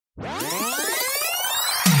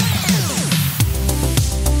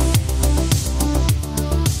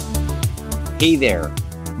Hey there,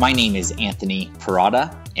 my name is Anthony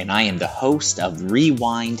Parada, and I am the host of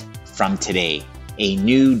Rewind from Today, a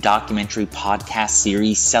new documentary podcast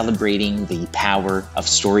series celebrating the power of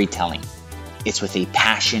storytelling. It's with a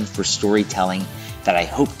passion for storytelling that I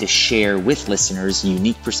hope to share with listeners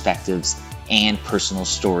unique perspectives and personal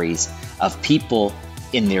stories of people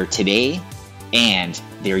in their today and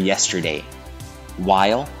their yesterday,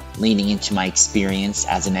 while leaning into my experience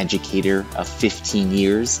as an educator of 15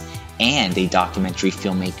 years and a documentary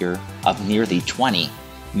filmmaker of nearly 20.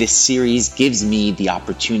 This series gives me the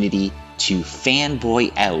opportunity to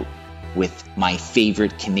fanboy out with my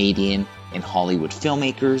favorite Canadian and Hollywood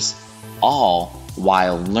filmmakers, all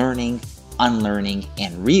while learning, unlearning,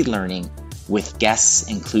 and relearning with guests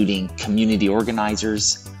including community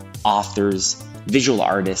organizers, authors, visual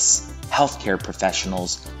artists, healthcare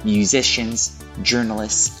professionals, musicians,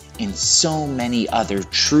 journalists, and so many other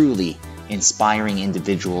truly inspiring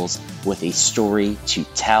individuals with a story to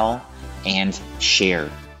tell and share.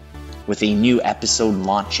 With a new episode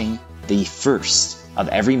launching the first of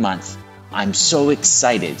every month, I'm so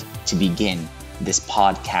excited to begin this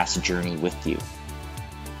podcast journey with you.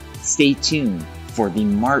 Stay tuned for the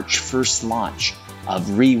March 1st launch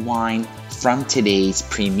of Rewind from Today's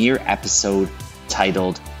premiere episode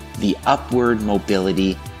titled The Upward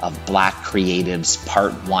Mobility of Black Creatives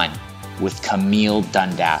Part 1 with Camille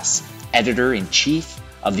Dundas, Editor-in-Chief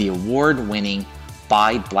of the award-winning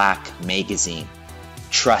Buy Black magazine.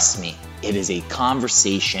 Trust me, it is a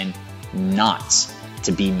conversation not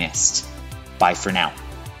to be missed. Bye for now.